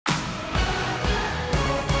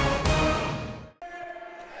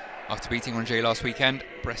After beating Angers last weekend,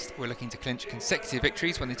 Brest were looking to clinch consecutive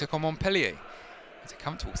victories when they took on Montpellier. It's a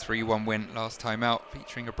comfortable 3-1 win last time out,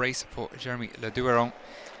 featuring a brace for Jérémy le DOUARON,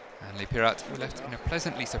 and Les Pirates were left in a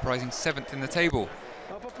pleasantly surprising 7th in the table.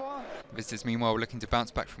 Visitors meanwhile were looking to bounce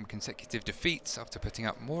back from consecutive defeats after putting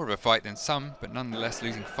up more of a fight than some, but nonetheless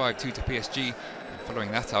losing 5-2 to PSG, and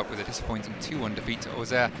following that up with a disappointing 2-1 defeat to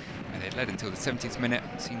Auxerre, where they'd led until the 70th minute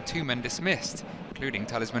and seen 2 men dismissed, including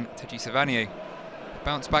talisman Teji Savanier.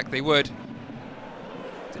 Bounce back they would.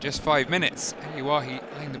 To just 5 minutes, Elye WAHI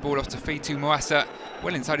laying the ball off to Faitout MOAUASSA,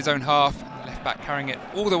 well inside his own half, and the left back carrying it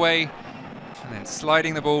all the way, and then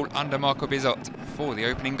sliding the ball under Marco Bizot for the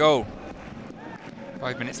opening goal.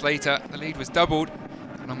 5 minutes later, the lead was doubled.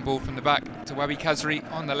 A long ball from the back to Wahbi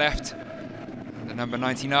KHAZRI on the left. And the number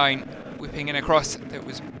 99 whipping in a cross that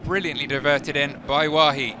was brilliantly diverted in by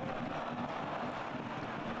WAHI.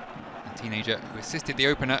 The teenager who assisted the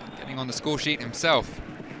opener getting on the score sheet himself.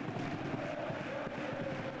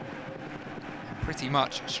 And pretty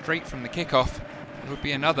much straight from the kickoff, there would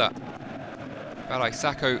be another. Valère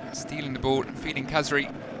Sacco stealing the ball and feeding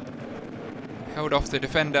KHAZRI. Held off the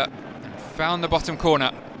defender. Found the bottom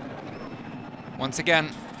corner. Once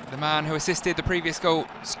again, the man who assisted the previous goal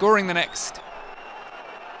scoring the next.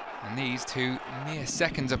 And these two mere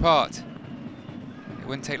seconds apart. It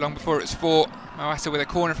wouldn't take long before it was 4. MAOUASSA with a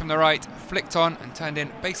corner from the right, flicked on and turned in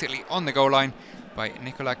basically on the goal line by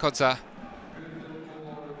Nicolas COZZA.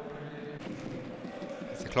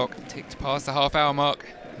 As the clock ticked past the half-hour mark,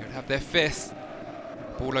 they would have their 5th.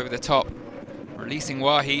 Ball over the top, releasing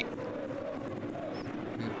WAHI,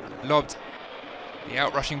 who lobbed the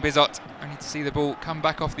out-rushing Bizot, only to see the ball come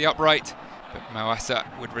back off the upright, but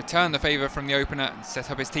MAOUASSA would return the favour from the opener and set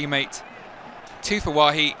up his teammate. 2 for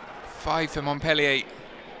WAHI, 5 for Montpellier,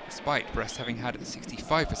 despite Brest having had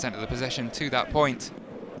 65% of the possession to that point.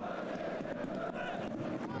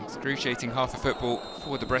 An excruciating half of football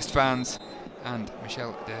for the Brest fans, and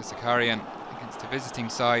Michel de Zakarian against a visiting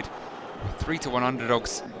side with 3-1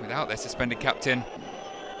 underdogs without their suspended captain.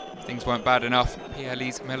 Things weren't bad enough. Pierre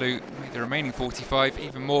LEES-MELOU made the remaining 45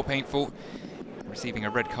 even more painful, receiving a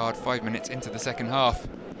red card 5 minutes into the second half.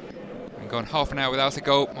 Having gone half an hour without a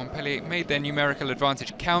goal, Montpellier made their numerical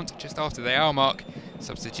advantage count just after the hour mark.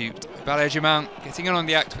 Substitute Valère getting in on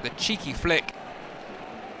the act with a cheeky flick.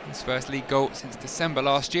 His first league goal since December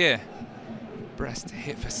last year. Brest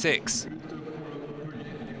hit for 6.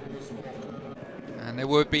 And there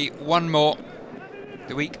would be one more.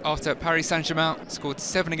 The week after Paris Saint-Germain scored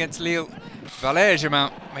 7 against Lille,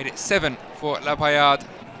 Valère made it 7 for La Paillade,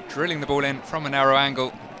 drilling the ball in from a narrow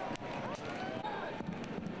angle.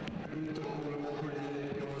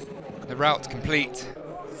 The route complete.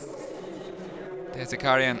 There's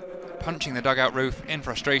Zakarian punching the dugout roof in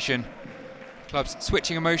frustration. Clubs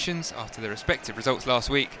switching emotions after their respective results last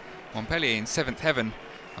week. Montpellier in 7th heaven,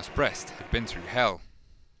 whilst Brest had been through hell.